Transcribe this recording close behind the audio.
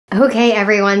Okay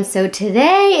everyone, so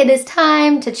today it is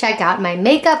time to check out my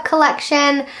makeup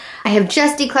collection. I have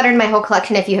just decluttered my whole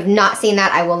collection. If you have not seen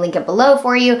that, I will link it below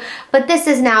for you. But this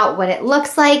is now what it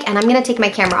looks like, and I'm gonna take my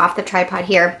camera off the tripod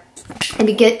here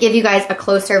and give you guys a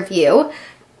closer view.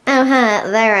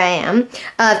 There I am,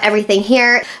 of everything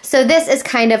here. So this is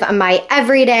kind of my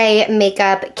everyday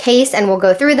makeup case, and we'll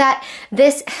go through that.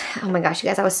 This, oh my gosh, you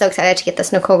guys, I was so excited to get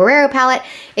this Nicole Guerrero palette.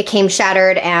 It came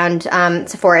shattered, and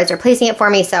Sephora is replacing it for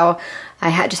me, so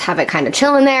I just have it kind of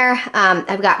chilling there.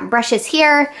 I've got brushes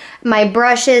here, my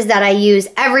brushes that I use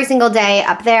every single day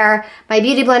up there, my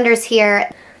beauty blenders here.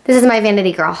 This is my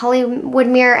Vanity Girl Hollywood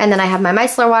mirror, and then I have my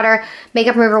micellar water,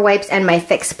 makeup remover wipes, and my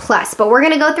Fix Plus. But we're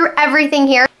gonna go through everything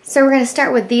here. So we're gonna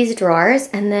start with these drawers,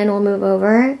 and then we'll move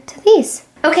over to these.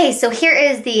 Okay, so here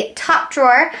is the top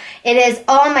drawer. It is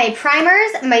all my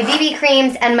primers, my BB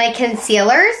creams, and my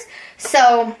concealers.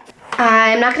 So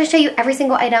I'm not gonna show you every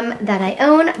single item that I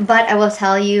own, but I will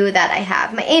tell you that I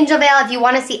have my Angel Veil. If you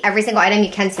wanna see every single item,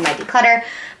 you can see my declutter.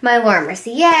 My Laura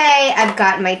Mercier, I've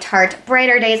got my Tarte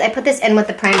Brighter Days. I put this in with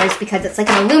the primers because it's like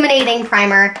an illuminating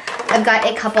primer. I've got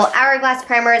a couple Hourglass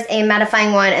primers, a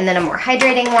mattifying one, and then a more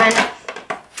hydrating one.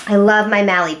 I love my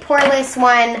Mally Poreless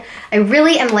one. I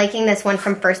really am liking this one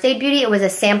from First Aid Beauty. It was a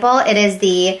sample. It is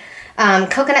the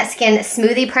Coconut Skin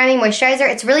Smoothie Priming Moisturizer.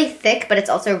 It's really thick, but it's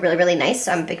also really, really nice,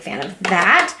 so I'm a big fan of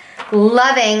that.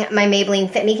 Loving my Maybelline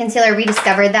Fit Me Concealer.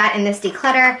 Rediscovered that in this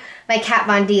declutter. My Kat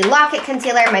Von D Lock-It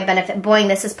Concealer. My Benefit Boing.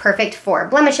 This is perfect for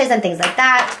blemishes and things like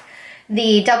that.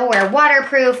 The Double Wear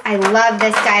Waterproof. I love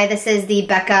this guy. This is the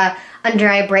Becca Under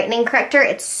Eye Brightening Corrector.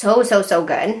 It's so, so, so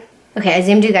good. Okay, I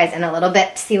zoomed you guys in a little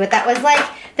bit to see what that was like.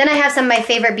 Then I have some of my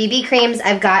favorite BB creams.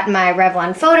 I've got my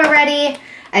Revlon Photo Ready.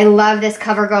 I love this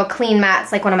CoverGirl Clean Matte.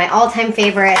 It's like one of my all-time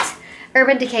favorites.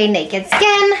 Urban Decay Naked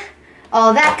Skin.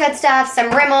 All that good stuff.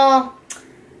 Some Rimmel.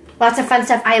 Lots of fun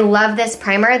stuff. I love this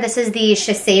primer. This is the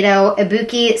Shiseido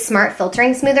Ibuki Smart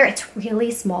Filtering Smoother. It's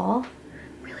really small.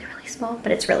 Really, really small,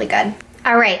 but it's really good.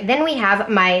 All right, then we have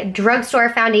my drugstore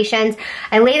foundations.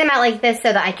 I lay them out like this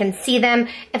so that I can see them.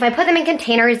 If I put them in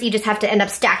containers, you just have to end up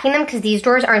stacking them because these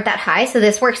drawers aren't that high, so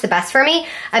this works the best for me.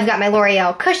 I've got my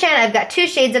L'Oreal cushion. I've got 2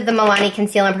 shades of the Milani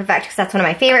Conceal and Perfect because that's one of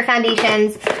my favorite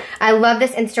foundations. I love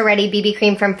this Insta Ready BB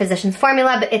cream from Physicians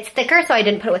Formula, but it's thicker, so I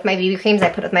didn't put it with my BB creams. I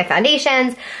put it with my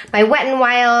foundations. My Wet n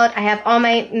Wild. I have all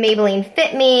my Maybelline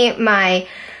Fit Me, my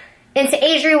Into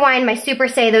Age Rewind, my Super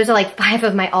Stay. Those are like 5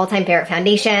 of my all-time favorite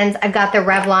foundations. I've got the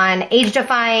Revlon Age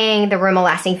Defying, the Rimmel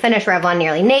Lasting Finish, Revlon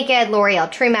Nearly Naked,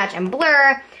 L'Oreal True Match and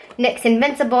Blur, NYX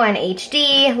Invincible and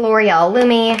HD, L'Oreal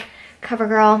Lumi,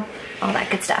 CoverGirl, all that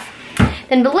good stuff.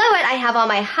 Then below it, I have all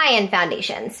my high-end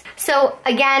foundations. So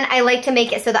again, I like to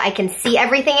make it so that I can see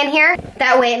everything in here.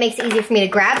 That way it makes it easy for me to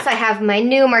grab. So I have my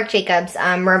new Marc Jacobs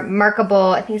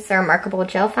Remarkable, I think it's the Remarkable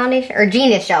Gel Foundation, or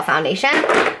Genius Gel Foundation.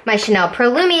 My Chanel Pro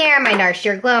Lumiere, my NARS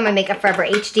Sheer Glow, my Makeup Forever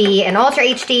HD and Ultra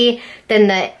HD. Then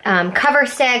the Cover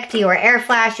Stick, Dior Air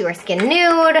Flash, Dior Skin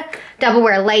Nude, Double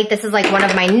Wear Light. This is like one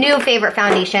of my new favorite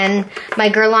foundations. My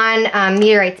Guerlain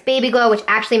Meteorites Baby Glow, which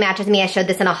actually matches me. I showed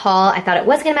this in a haul. I thought it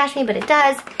was gonna match me, but it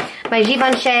does. My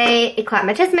Givenchy Eclat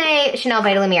Matisme, Chanel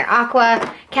Vita Lumiere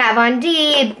Aqua, Kat Von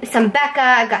D, some Becca.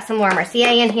 I've got some Laura Mercier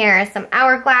in here, some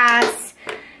Hourglass,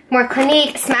 more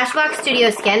Clinique. Smashbox Studio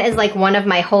Skin is like one of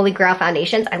my holy grail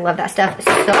foundations. I love that stuff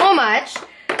so much.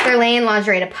 Guerlain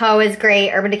Lingerie de Peau is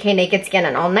great. Urban Decay Naked Skin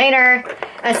and All Nighter.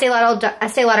 Estee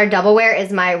Lauder Double Wear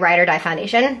is my Ride or Die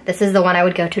foundation. This is the one I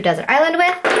would go to Desert Island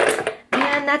with.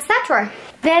 And that's that drawer.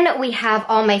 Then we have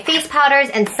all my face powders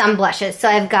and some blushes. So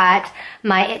I've got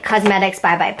my IT Cosmetics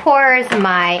Bye Bye Pores,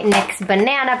 my NYX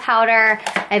Banana Powder.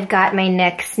 I've got my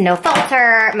NYX No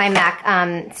Filter, my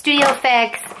MAC Studio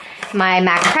Fix, my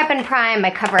MAC Prep and Prime,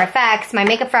 my Cover FX, my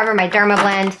Makeup Forever, my Derma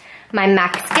Blend, my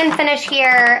MAC Skin Finish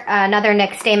here, another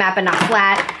NYX Stay Matte But Not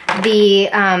Flat, the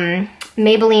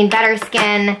Maybelline Better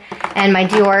Skin, and my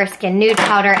Dior Skin Nude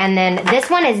Powder. And then this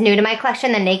one is new to my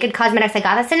collection, the Naked Cosmetics. I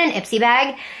got this in an Ipsy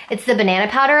bag. It's the Banana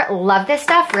Powder. Love this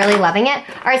stuff, really loving it.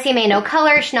 RCMA No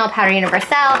Color, Chanel Powder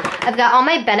Universelle. I've got all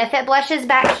my Benefit blushes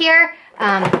back here.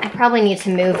 I probably need to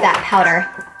move that powder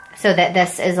so that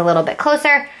this is a little bit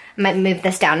closer. I might move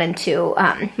this down into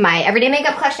my everyday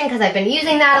makeup collection because I've been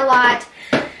using that a lot.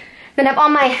 Then I have all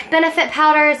my Benefit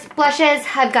powders, blushes.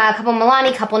 I've got a couple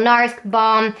Milani, couple NARS,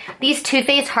 Balm. These Too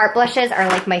Faced Heart blushes are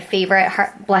like my favorite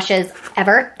heart blushes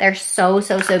ever. They're so,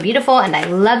 so, so beautiful and I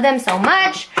love them so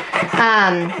much.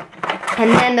 And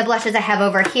then the blushes I have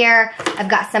over here, I've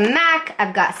got some MAC,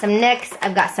 I've got some NYX,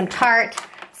 I've got some Tarte,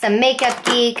 some Makeup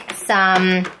Geek,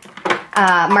 some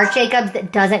Marc Jacobs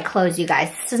that doesn't close, you guys.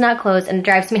 This does not close and it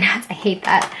drives me nuts. I hate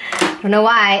that. I don't know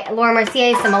why. Laura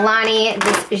Mercier, some Milani,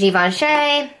 this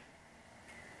Givenchy.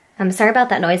 I'm sorry about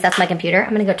that noise. That's my computer.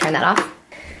 I'm gonna go turn that off.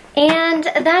 And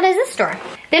that is this store.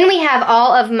 Then we have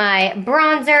all of my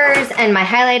bronzers and my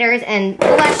highlighters and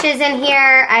blushes in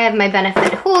here. I have my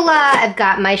Benefit Hoola. I've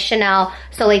got my Chanel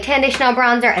Soleil Tan de Chanel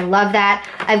bronzer. I love that.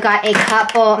 I've got a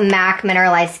couple MAC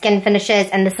mineralized skin finishes,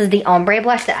 and this is the ombre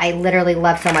blush that I literally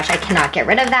love so much. I cannot get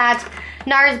rid of that.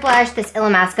 NARS blush. This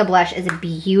Illamasqua blush is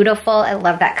beautiful. I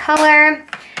love that color.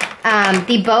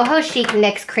 The Boho Chic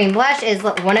NYX cream blush is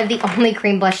one of the only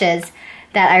cream blushes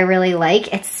that I really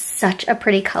like. It's such a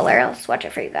pretty color. I'll swatch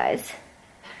it for you guys.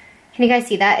 Can you guys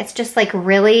see that? It's just like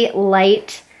really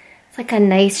light. It's like a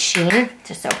nice sheen. It's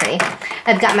just so pretty.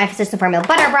 I've got my Physicians Formula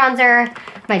Butter Bronzer,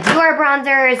 my Dior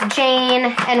bronzers,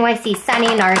 Jane, NYC Sunny,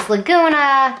 NARS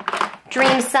Laguna,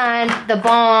 Dream Sun, The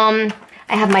Balm.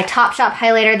 I have my Topshop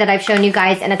highlighter that I've shown you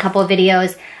guys in a couple of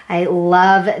videos. I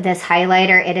love this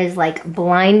highlighter. It is like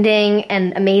blinding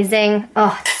and amazing.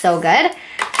 Oh, it's so good.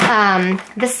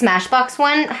 This Smashbox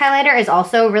one highlighter is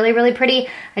also really, really pretty.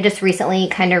 I just recently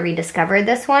kind of rediscovered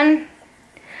this one.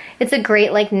 It's a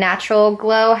great like natural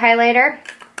glow highlighter.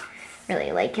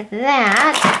 Really like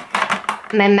that.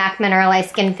 My MAC Mineralized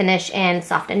Skin Finish in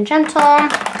Soft and Gentle.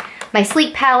 My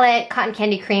Sleek Palette, Cotton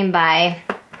Candy Cream by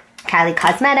Kylie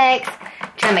Cosmetics.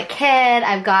 Gemma Kid.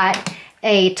 I've got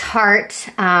a Tarte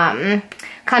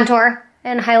contour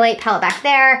and highlight palette back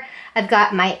there. I've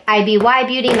got my IBY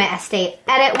Beauty, my Estee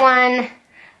Edit one.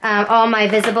 All my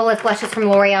Visible Lip blushes from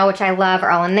L'Oreal, which I love,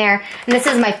 are all in there. And this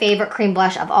is my favorite cream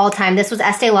blush of all time. This was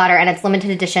Estee Lauder, and it's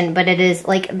limited edition, but it is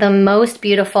like the most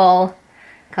beautiful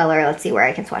color. Let's see where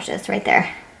I can swatch this, right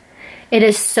there. It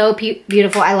is so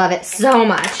beautiful. I love it so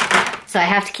much. So I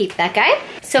have to keep that guy.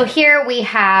 So here we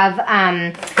have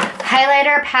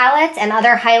highlighter palettes and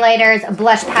other highlighters,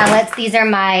 blush palettes. These are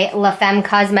my La Femme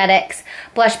Cosmetics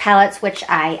blush palettes, which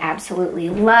I absolutely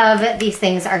love. These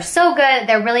things are so good.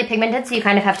 They're really pigmented, so you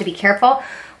kind of have to be careful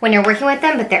when you're working with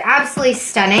them, but they're absolutely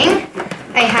stunning.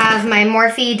 I have my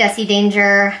Morphe Desi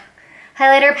Danger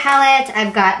highlighter palette.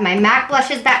 I've got my MAC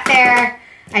blushes back there.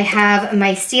 I have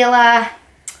my Stila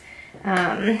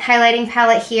highlighting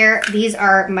palette here. These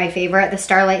are my favorite, the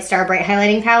Starlight Starbright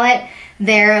highlighting palette.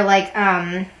 They're like,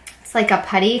 it's like a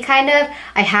putty kind of.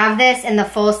 I have this in the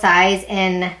full size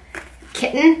in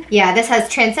Kitten. Yeah, this has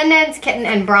Transcendence, Kitten,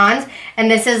 and Bronze.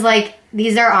 And this is like,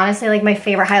 these are honestly like my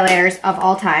favorite highlighters of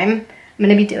all time. I'm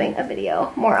gonna be doing a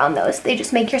video more on those. They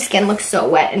just make your skin look so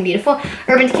wet and beautiful.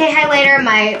 Urban Decay highlighter,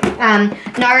 my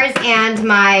NARS and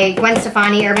my Gwen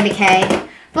Stefani Urban Decay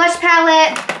blush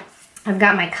palette. I've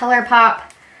got my ColourPop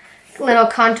little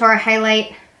contour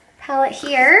highlight palette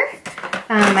here.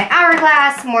 My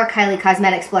Hourglass, more Kylie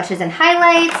Cosmetics blushes and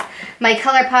highlights. My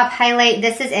ColourPop highlight,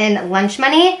 this is in Lunch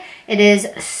Money. It is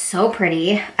so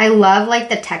pretty. I love like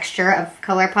the texture of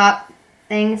ColourPop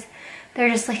things. They're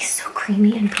just like so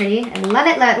creamy and pretty. I love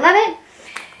it, love it, love it.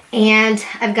 And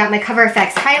I've got my Cover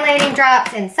FX highlighting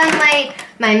drops in Sunlight.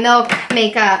 My Milk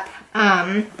Makeup,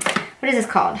 what is this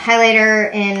called?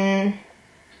 Highlighter in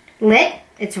Lit.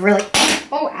 It's really,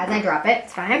 oh, as I drop it,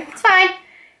 it's fine, it's fine.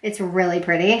 It's really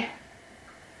pretty.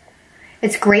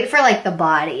 It's great for like the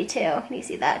body too. Can you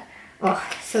see that? Oh,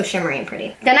 so shimmery and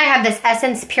pretty. Then I have this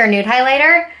Essence Pure Nude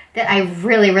highlighter that I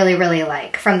really, really, really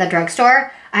like from the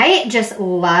drugstore. I just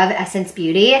love Essence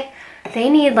Beauty. They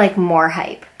need like more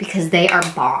hype because they are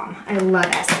bomb. I love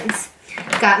Essence.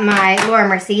 Got my Laura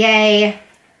Mercier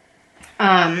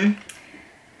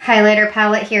highlighter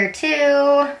palette here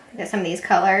too. Got some of these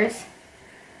colors.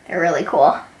 They're really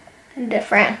cool and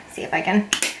different. Let's see if I can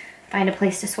find a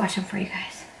place to swatch them for you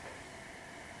guys.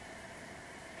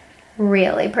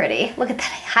 Really pretty. Look at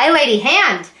that highlighty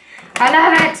hand. I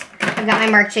love it. I've got my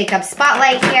Marc Jacobs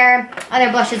Spotlight here.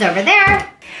 Other blushes over there.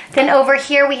 Then over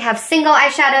here we have single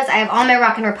eyeshadows. I have all my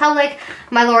Rock & Republic,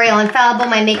 my L'Oreal Infallible,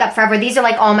 my Makeup Forever. These are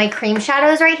like all my cream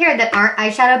shadows right here that aren't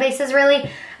eyeshadow bases really.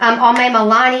 All my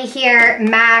Milani here,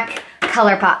 MAC,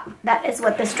 ColourPop. That is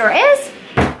what this drawer is.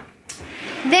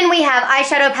 Then we have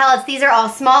eyeshadow palettes. These are all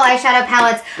small eyeshadow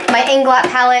palettes. My Inglot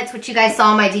palettes, which you guys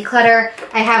saw, my Declutter.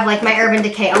 I have like my Urban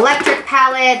Decay Electric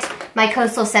palette, my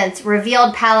Coastal Scents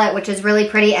Revealed palette, which is really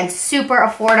pretty and super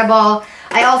affordable.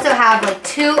 I also have like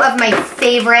two of my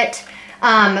favorite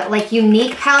like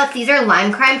unique palettes. These are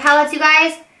Lime Crime palettes, you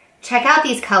guys. Check out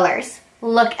these colors.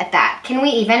 Look at that. Can we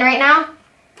even right now?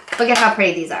 Look at how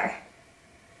pretty these are.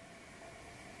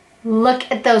 Look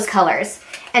at those colors.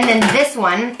 And then this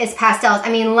one is pastels. I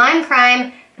mean, Lime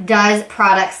Crime does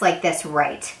products like this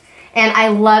right. And I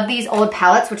love these old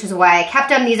palettes, which is why I kept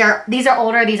them. These are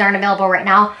older. These aren't available right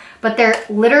now. but they're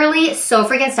literally so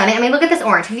freaking stunning. I mean, look at this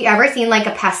orange. Have you ever seen like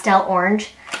a pastel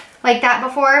orange like that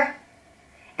before?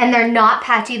 And they're not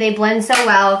patchy, they blend so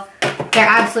well. They're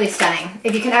absolutely stunning.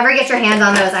 If you can ever get your hands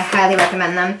on those, I highly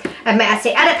recommend them. I have my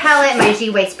Estee Edit palette, my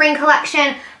Jouer Spring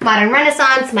Collection, Modern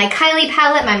Renaissance, my Kylie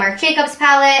palette, my Marc Jacobs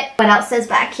palette. What else is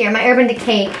back here? My Urban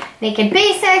Decay Naked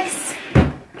Basics.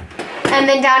 And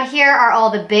then down here are all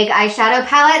the big eyeshadow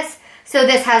palettes. So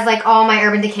this has like all my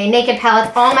Urban Decay Naked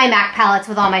palettes, all my MAC palettes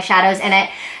with all my shadows in it.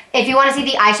 If you want to see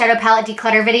the eyeshadow palette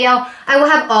declutter video, I will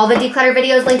have all the declutter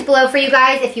videos linked below for you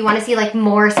guys if you want to see like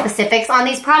more specifics on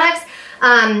these products.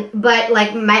 But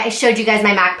like I showed you guys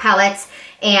my MAC palettes,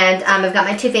 and I've got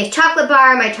my Too Faced Chocolate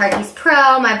Bar, my Chartiste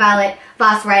Pro, my Violet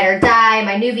Voss Ride or Die,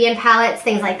 my Nubian palettes,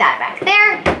 things like that back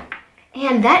there.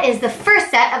 And that is the first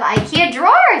set of IKEA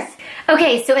drawers.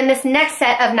 Okay, so in this next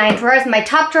set of 9 drawers, my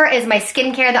top drawer is my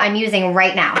skincare that I'm using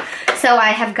right now. So I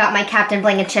have got my Captain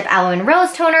Blank & Chip Aloe and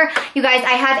Rose Toner. You guys,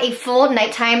 I have a full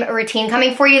nighttime routine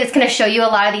coming for you that's gonna show you a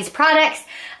lot of these products.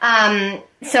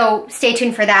 So stay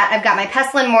tuned for that. I've got my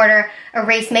Pestle and Mortar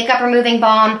Erase Makeup Removing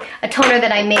Balm, a toner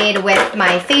that I made with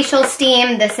my facial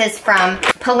steam. This is from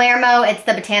Palermo. It's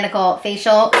the Botanical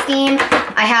Facial Steam.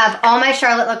 I have all my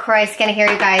Charlotte LaCroix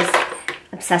skincare, you guys.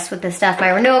 Obsessed with this stuff. My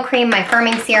renewal cream, my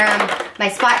firming serum, my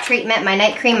spot treatment, my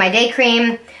night cream, my day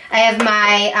cream. I have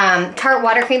my Tarte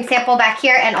water cream sample back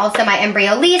here, and also my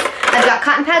Embryo Elise. I've got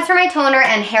cotton pads for my toner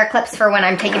and hair clips for when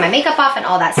I'm taking my makeup off and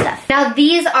all that stuff. Now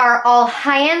these are all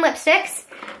high-end lipsticks,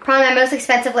 probably my most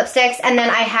expensive lipsticks, and then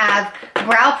I have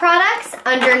brow products.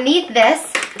 Underneath this,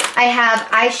 I have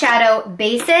eyeshadow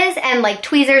bases and like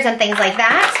tweezers and things like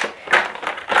that.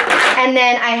 And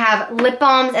then I have lip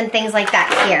balms and things like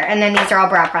that here. And then these are all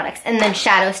brow products. And then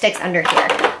shadow sticks under here.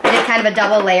 I did kind of a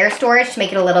double layer storage to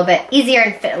make it a little bit easier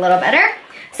and fit a little better.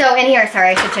 So in here, sorry,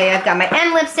 I should show you, I've got my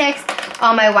N lipsticks,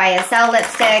 all my YSL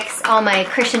lipsticks, all my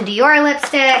Christian Dior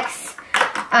lipsticks.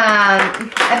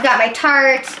 I've got my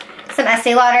Tarte, some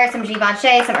Estee Lauder, some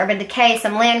Givenchy, some Urban Decay,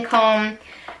 some Lancome,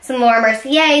 some Laura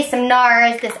Mercier, some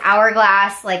NARS. This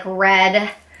Hourglass like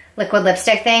red liquid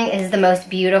lipstick thing is the most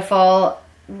beautiful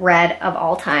red of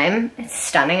all time. It's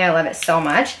stunning. I love it so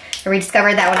much. I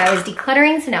rediscovered that when I was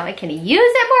decluttering, so now I can use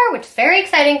it more, which is very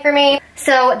exciting for me.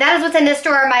 So that is what's in this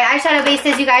drawer. My eyeshadow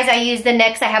bases, you guys, I use the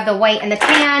NYX. I have the white and the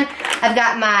tan. I've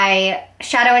got my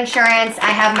Shadow Insurance.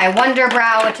 I have my Wonder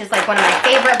Brow, which is like one of my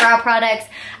favorite brow products.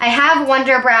 I have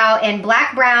Wonder Brow in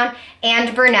black, brown,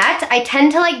 and brunette. I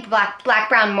tend to like black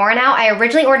brown more now. I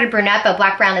originally ordered brunette, but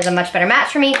black brown is a much better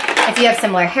match for me. If you have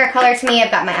similar hair color to me,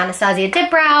 I've got my Anastasia Dip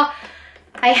Brow.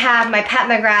 I have my Pat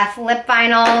McGrath lip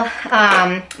vinyl,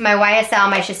 my YSL,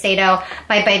 my Shiseido,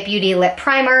 my Bite Beauty lip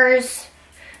primers,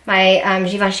 my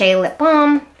Givenchy lip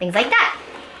balm, things like that.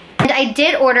 And I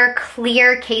did order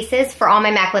clear cases for all my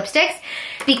MAC lipsticks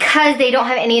because they don't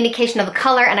have any indication of the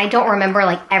color, and I don't remember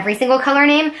like every single color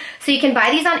name. So you can buy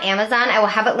these on Amazon. I will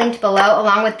have it linked below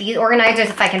along with these organizers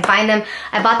if I can find them.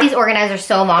 I bought these organizers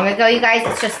so long ago, you guys.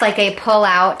 It's just like a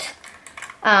pull-out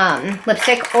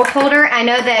lipstick holder. I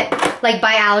know that like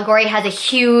By Allegory has a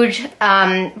huge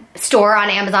store on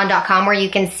Amazon.com where you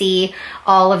can see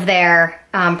all of their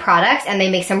products, and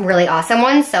they make some really awesome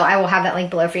ones, so I will have that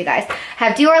link below for you guys. I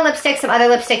have Dior lipsticks, some other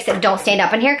lipsticks that don't stand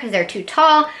up in here because they're too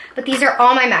tall, but these are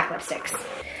all my MAC lipsticks.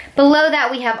 Below that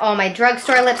we have all my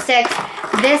drugstore lipsticks.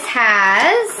 This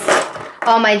has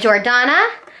all my Jordana,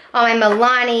 all my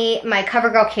Milani, my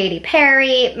CoverGirl Katy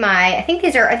Perry, my, are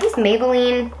these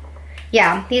Maybelline?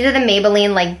 Yeah, these are the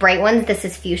Maybelline like bright ones. This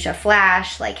is Fuchsia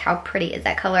Flash. Like, how pretty is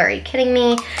that color? Are you kidding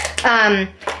me?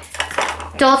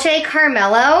 Dolce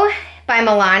Carmelo by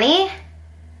Milani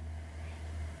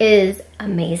is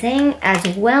amazing,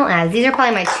 as well as, these are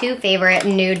probably my 2 favorite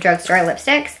nude drugstore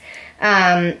lipsticks.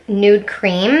 Nude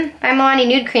Cream by Milani.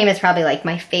 Nude Cream is probably like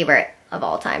my favorite of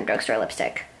all time drugstore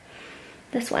lipstick.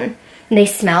 This one. And they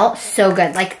smell so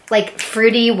good, like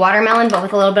fruity watermelon, but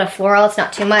with a little bit of floral. It's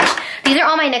not too much. These are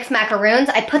all my NYX macaroons.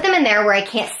 I put them in there where I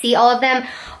can't see all of them,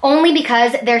 only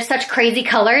because they're such crazy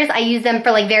colors. I use them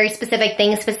for like very specific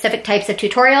things, specific types of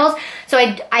tutorials. So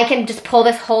I can just pull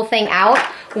this whole thing out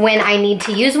when I need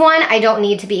to use one. I don't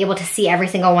need to be able to see every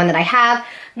single one that I have.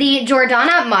 The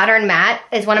Jordana Modern Matte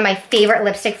is one of my favorite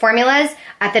lipstick formulas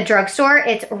at the drugstore.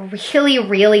 It's really,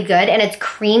 really good, and it's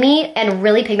creamy and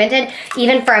really pigmented,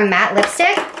 even for a matte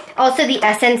lipstick. Also, the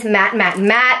Essence Matte Matte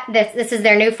Matte, this is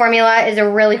their new formula, is a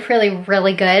really, really,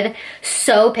 really good.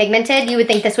 So pigmented. You would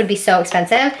think this would be so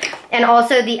expensive. And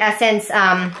also the Essence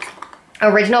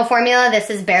original formula, this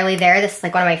is Barely There. This is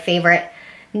like one of my favorite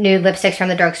nude lipsticks from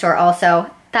the drugstore also.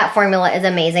 That formula is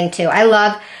amazing too. I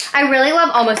really love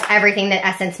almost everything that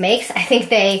Essence makes. I think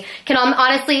they can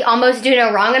honestly almost do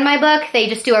no wrong in my book. They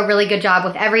just do a really good job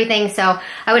with everything. So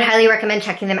I would highly recommend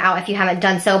checking them out if you haven't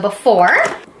done so before.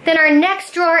 Then our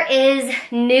next drawer is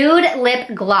nude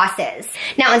lip glosses.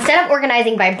 Now, instead of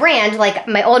organizing by brand, like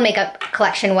my old makeup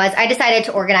collection was, I decided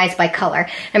to organize by color.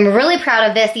 I'm really proud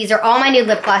of this. These are all my nude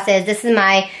lip glosses. This is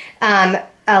my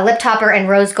lip topper in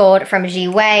rose gold from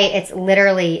Jouer. It's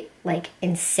literally like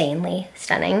insanely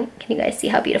stunning. Can you guys see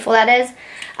how beautiful that is?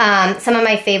 Some of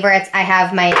my favorites, I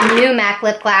have my new MAC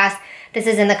lip gloss. This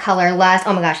is in the color Lust.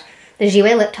 Oh my gosh, the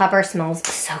Jouer lip topper smells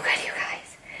so good, you guys.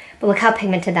 But look how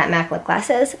pigmented that MAC lip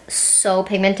gloss is. So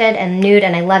pigmented and nude,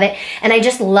 and I love it. And I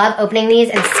just love opening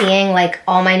these and seeing like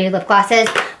all my nude lip glosses,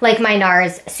 like my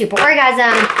NARS Super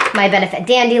Orgasm, my Benefit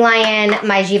Dandelion,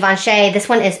 my Givenchy. This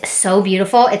one is so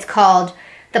beautiful. It's called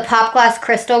the Pop Gloss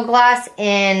Crystal Gloss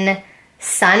in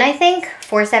Sun, I think,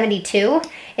 472.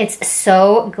 It's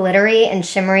so glittery and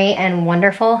shimmery and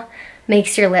wonderful.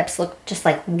 Makes your lips look just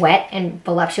like wet and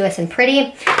voluptuous and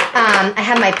pretty. I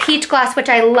have my peach gloss, which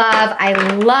I love. I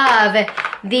love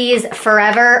these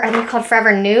Forever, are they called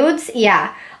Forever Nudes?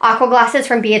 Yeah, aqua glosses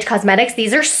from BH Cosmetics.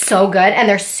 These are so good and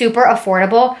they're super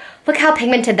affordable. Look how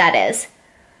pigmented that is.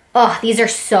 Oh, these are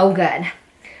so good.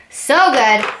 So good.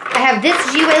 I have this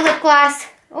Jouer lip gloss.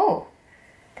 Oh,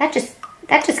 that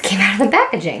just came out of the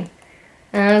packaging.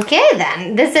 Okay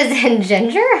then, this is in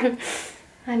Ginger.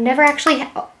 I've never actually, do you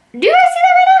guys see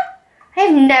that right now? I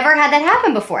have never had that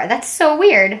happen before. That's so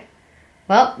weird.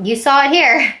 Well, you saw it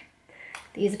here.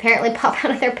 These apparently pop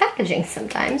out of their packaging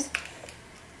sometimes.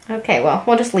 Okay, well,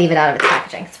 we'll just leave it out of its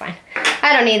packaging, it's fine.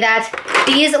 I don't need that.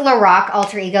 These Lorac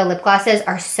Alter Ego lip glosses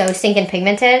are so stinking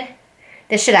pigmented.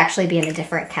 This should actually be in a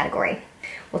different category.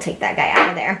 We'll take that guy out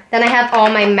of there. Then I have all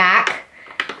my MAC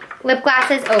lip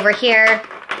glosses over here.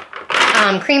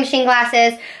 Cream sheen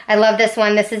glasses. I love this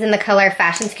one. This is in the color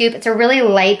Fashion Scoop. It's a really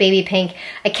light baby pink.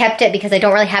 I kept it because I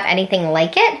don't really have anything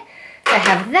like it. So I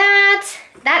have that.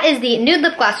 That is the nude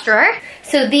lip gloss drawer.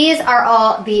 So these are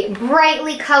all the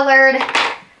brightly colored,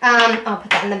 I'll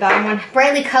put that in the bottom one,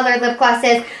 brightly colored lip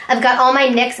glosses. I've got all my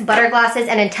NYX butter glosses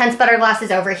and intense butter glosses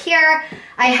over here.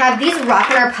 I have these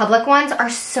Rockin' Republic ones, are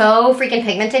so freaking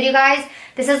pigmented, you guys.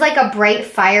 This is like a bright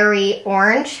fiery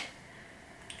orange.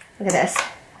 Look at this.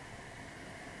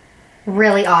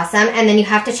 Really awesome. And then you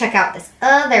have to check out this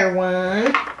other one.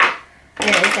 Where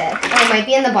is it? Oh, it might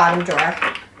be in the bottom drawer.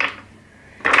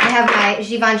 I have my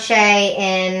Givenchy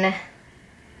in,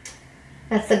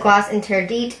 that's the Gloss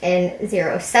Interdite in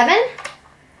 07.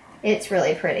 It's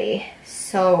really pretty.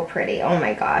 So pretty. Oh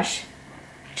my gosh.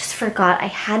 I just forgot I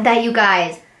had that, you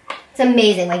guys. It's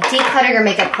amazing. Like, declutter your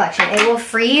makeup collection. It will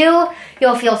free you.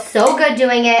 You'll feel so good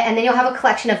doing it. And then you'll have a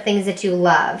collection of things that you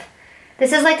love.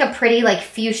 This is like a pretty like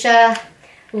fuchsia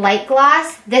light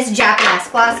gloss. This Japanese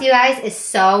gloss, you guys, is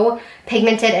so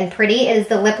pigmented and pretty. It is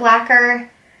the lip lacquer,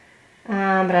 but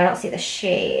I don't see the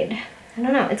shade. I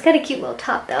don't know. It's got a cute little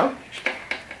top though.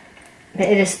 But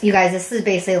it is, you guys, this is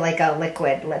basically like a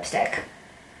liquid lipstick.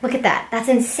 Look at that. That's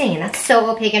insane. That's so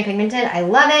opaque and pigmented. I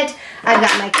love it. I've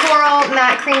got my coral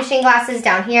matte cream sheen glasses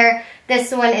down here.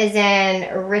 This one is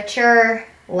in Richer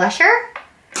Lusher.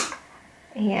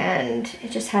 And it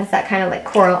just has that kind of like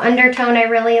coral undertone I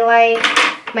really like.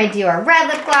 My Dior red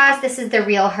lip gloss. This is the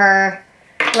Real Her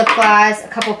lip gloss. A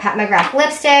couple Pat McGrath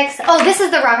lipsticks. Oh, this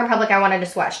is the Rock Republic I wanted to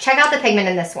swatch. Check out the pigment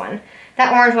in this one.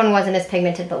 That orange one wasn't as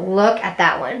pigmented, but look at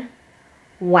that one.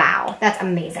 Wow, that's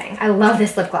amazing. I love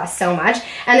this lip gloss so much.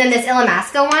 And then this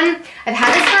Illamasqua one. I've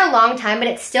had this for a long time, but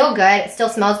it's still good. It still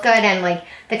smells good, and like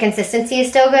the consistency is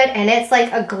still good. And it's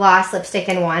like a gloss lipstick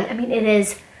in one. I mean, it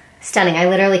is stunning. I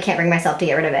literally can't bring myself to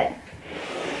get rid of it.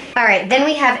 All right, then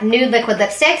we have nude liquid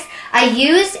lipsticks. I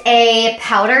used a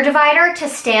powder divider to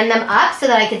stand them up so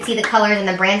that I could see the colors and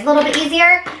the brands a little bit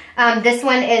easier. This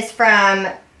one is from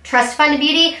Trust Fund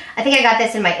Beauty. I think I got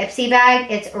this in my Ipsy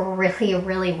bag. It's really,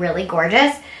 really, really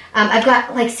gorgeous. I've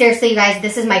got, like, seriously, you guys,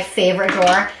 this is my favorite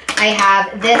drawer. I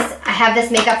have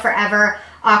this Makeup Forever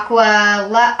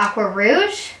Aqua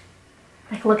Rouge.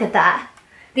 Like, look at that.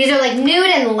 These are like nude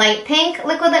and light pink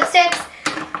liquid lipsticks.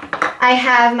 I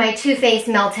have my Too Faced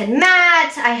Melted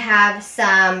Matte. I have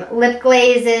some lip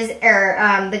glazes, or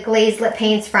the glazed lip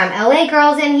paints from LA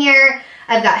Girls in here.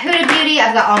 I've got Huda Beauty.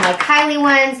 I've got all my Kylie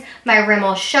ones. My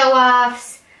Rimmel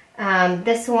Show-Offs.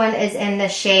 This one is in the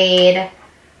shade,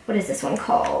 what is this one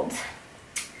called?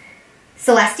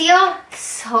 Celestial.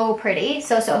 So pretty.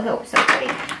 So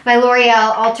pretty. My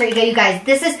L'Oreal Alter Ego. You guys,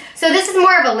 this is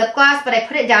more of a lip gloss, but I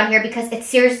put it down here because it's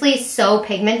seriously so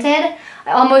pigmented.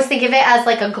 I almost think of it as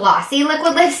like a glossy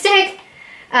liquid lipstick.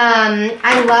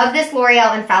 I love this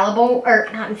L'Oreal Infallible, or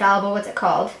not Infallible, what's it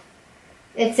called?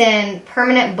 It's in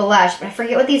Permanent Blush, but I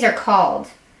forget what these are called.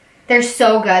 They're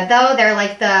so good though. They're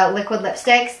like the liquid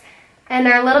lipsticks. And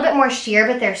they're a little bit more sheer,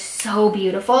 but they're so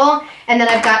beautiful. And then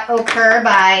I've got Ochre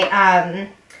by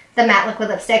the matte liquid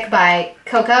lipstick by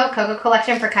Coco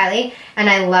collection for Kylie. And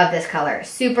I love this color.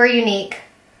 Super unique.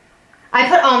 I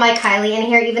put all my Kylie in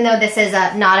here, even though this is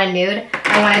not a nude.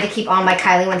 I wanted to keep all my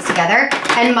Kylie ones together.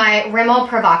 And my Rimmel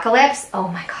Provocalips. Oh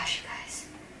my gosh, you guys.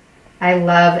 I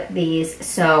love these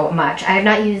so much. I have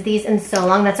not used these in so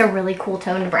long. That's a really cool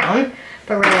toned brown,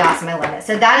 but really awesome. I love it.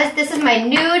 So this is my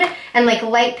nude and like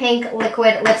light pink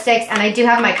liquid lipsticks. And I do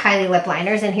have my Kylie lip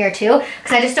liners in here too,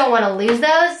 because I just don't want to lose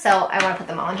those. So I want to put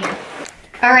them all in here.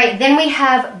 All right, then we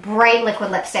have bright liquid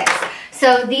lipsticks.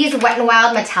 So these Wet n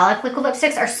Wild metallic liquid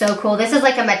lipsticks are so cool. This is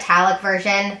like a metallic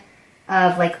version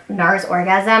of like NARS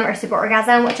Orgasm or Super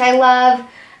Orgasm, which I love.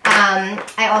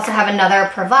 I also have another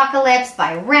Provocalips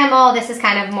by Rimmel. This is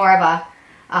kind of more of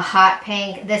a hot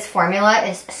pink. This formula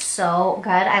is so good.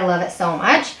 I love it so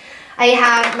much. I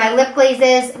have my lip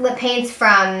glazes, lip paints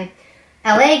from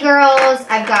LA Girls.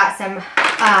 I've got some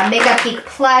Makeup Geek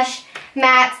Plush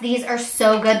mattes. These are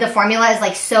so good. The formula is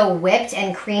like so whipped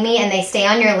and creamy, and they stay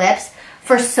on your lips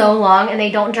for so long, and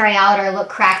they don't dry out or look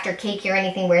cracked or cakey or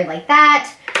anything weird like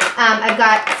that. I've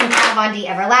got some Kat Von D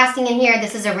Everlasting in here.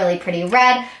 This is a really pretty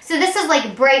red. So this is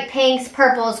like bright pinks,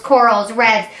 purples, corals,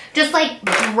 reds, just like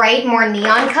bright, more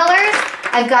neon colors.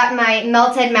 I've got my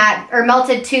melted matte or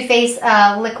melted Too Faced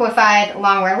liquefied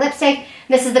longwear lipstick.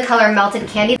 This is the color Melted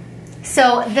Candy.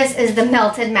 So this is the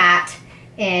melted matte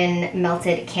in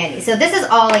Melted Candy. So this is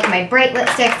all like my bright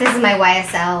lipsticks. This is my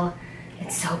YSL.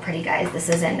 It's so pretty, guys. This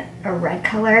is in a red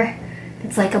color.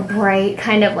 It's like a bright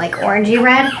kind of like orangey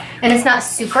red, and it's not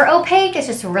super opaque. It's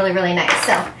just really, really nice.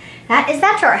 So that is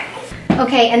that drawer.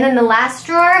 Okay, and then the last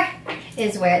drawer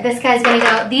is where this guy's gonna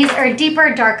go. These are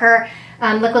deeper, darker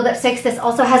liquid lipsticks. This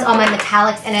also has all my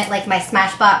metallics in it, like my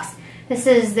Smashbox. This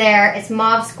is it's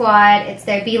Mauve Squad. It's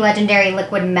their Be Legendary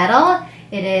Liquid Metal.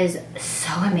 It is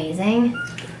so amazing.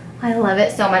 I love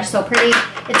it so much, so pretty.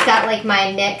 It's got like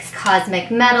my NYX Cosmic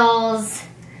Metals.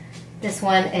 This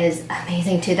one is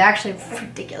amazing too. They're actually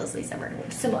ridiculously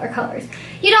similar colors.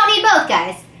 You don't need both,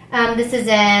 guys. This is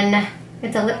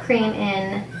it's a lip cream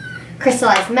in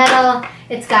crystallized metal.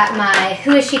 It's got my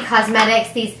Who Is She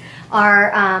Cosmetics. These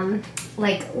are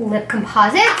like lip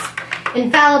composites.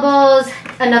 Infallibles,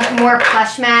 more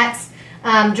plush mattes.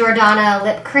 Jordana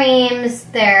lip creams.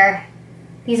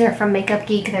 These are from Makeup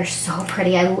Geek. They're so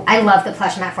pretty. I love the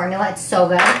plush matte formula. It's so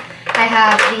good. I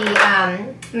have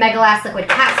the Mega Last Liquid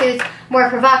Catsuits, more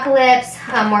Provocalips,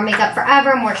 more Makeup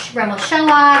Forever, more Rimmel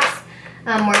Show-Offs,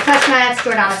 more plush mattes,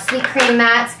 Jordana Sweet Cream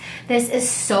mattes. This is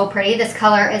so pretty. This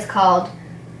color is called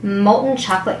Molten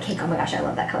Chocolate Cake. Oh my gosh, I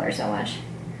love that color so much.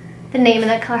 The name of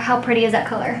that color, how pretty is that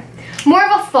color? More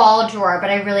of a fall drawer, but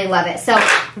I really love it. So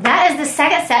that is the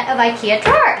second set of IKEA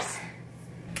drawers.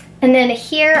 And then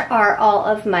here are all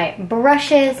of my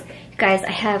brushes. You guys,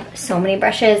 I have so many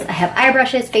brushes. I have eye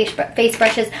brushes, face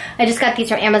brushes. I just got these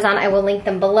from Amazon. I will link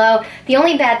them below. The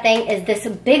only bad thing is this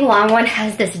big long one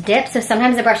has this dip, so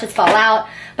sometimes the brushes fall out,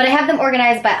 but I have them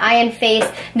organized by eye and face.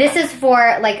 This is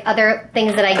for like other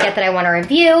things that I get that I want to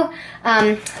review.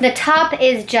 The top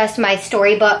is just my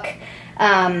Storybook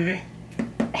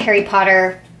Harry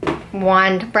Potter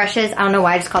wand brushes. I don't know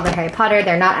why I just call them Harry Potter.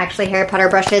 They're not actually Harry Potter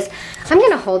brushes. I'm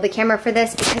going to hold the camera for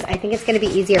this because I think it's going to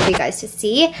be easier for you guys to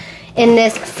see. In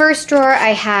this first drawer, I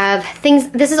have things.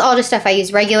 This is all just stuff I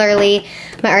use regularly.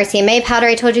 My RCMA powder,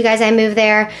 I told you guys I moved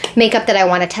there. Makeup that I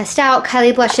want to test out.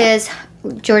 Kylie blushes.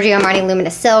 Giorgio Armani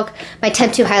Luminous Silk. My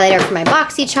Temp 2 highlighter for my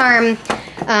BoxyCharm.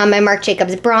 My Marc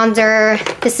Jacobs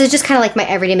bronzer. This is just kind of like my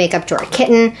everyday makeup drawer.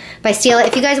 Kitten by Stila.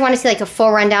 If you guys want to see like a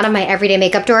full rundown of my everyday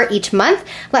makeup drawer each month,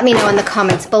 let me know in the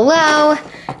comments below.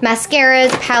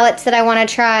 Mascaras, palettes that I want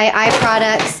to try, eye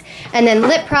products, and then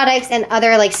lip products and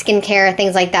other like skincare,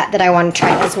 things like that that I want to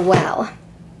try as well.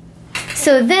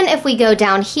 So then if we go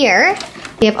down here,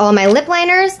 we have all of my lip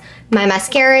liners, my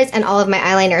mascaras, and all of my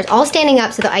eyeliners all standing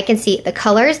up so that I can see the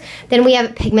colors. Then we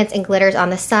have pigments and glitters on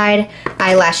the side,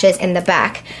 eyelashes in the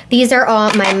back. These are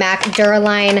all my MAC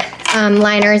Duraline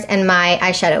liners and my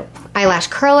eyeshadow eyelash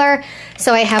curler.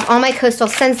 So I have all my Coastal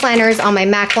Scents liners, all my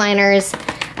MAC liners.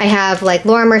 I have like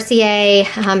Laura Mercier,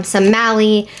 some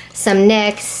Mally, some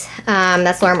NYX,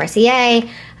 that's Laura Mercier.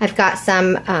 I've got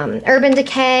some Urban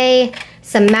Decay,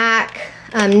 some MAC,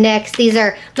 NYX. These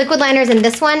are liquid liners in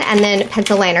this one, and then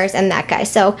pencil liners in that guy.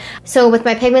 So with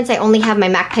my pigments, I only have my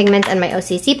MAC pigments and my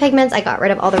OCC pigments. I got rid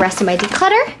of all the rest of my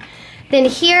Declutter. Then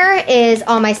here is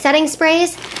all my setting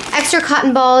sprays, extra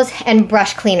cotton balls, and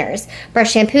brush cleaners.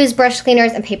 Brush shampoos, brush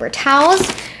cleaners, and paper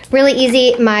towels. Really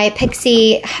easy. My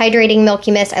Pixie Hydrating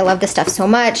Milky Mist. I love this stuff so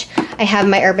much. I have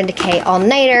my Urban Decay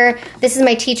All-Nighter. This is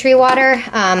my tea tree water.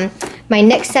 My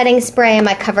NYX setting spray,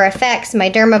 my Cover FX, my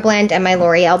Derma Blend, and my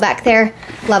L'Oreal back there.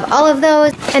 Love all of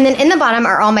those. And then in the bottom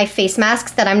are all my face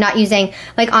masks that I'm not using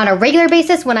like on a regular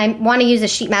basis. When I want to use a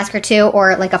sheet mask or two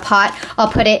or like a pot, I'll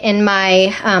put it in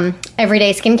my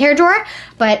everyday skincare drawer.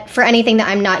 But for anything that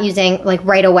I'm not using like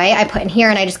right away, I put in here,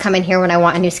 and I just come in here when I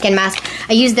want a new skin mask.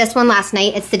 I used this one last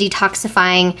night. It's the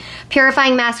Detoxifying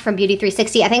Purifying Mask from Beauty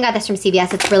 360. I think I got this from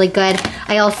CVS. It's really good.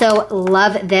 I also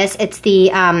love this. It's the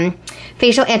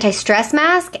Facial Anti-Stress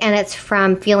Mask, and it's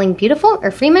from Feeling Beautiful or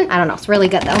Freeman. I don't know. It's really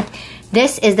good though.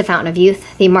 This is the Fountain of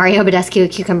Youth, the Mario Badescu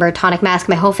Cucumber Tonic Mask.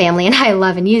 My whole family and I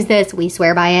love and use this. We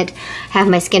swear by it. I have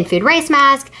my Skin Food Rice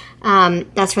Mask.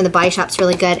 That's from the Body Shop. It's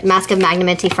really good. Mask of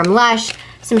Magnum-Minty from Lush.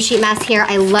 Some sheet masks here.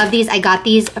 I love these. I got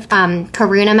these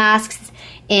Karuna masks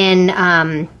in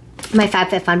my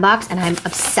FabFitFun box, and I'm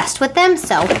obsessed with them.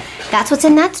 So that's what's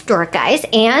in that drawer, guys.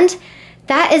 And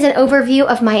that is an overview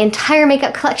of my entire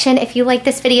makeup collection. If you like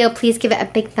this video, please give it a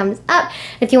big thumbs up.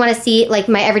 If you want to see like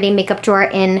my everyday makeup drawer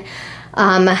in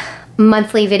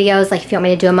monthly videos, like if you want me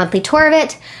to do a monthly tour of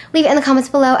it, leave it in the comments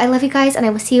below. I love you guys, and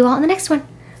I will see you all in the next one.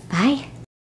 Bye.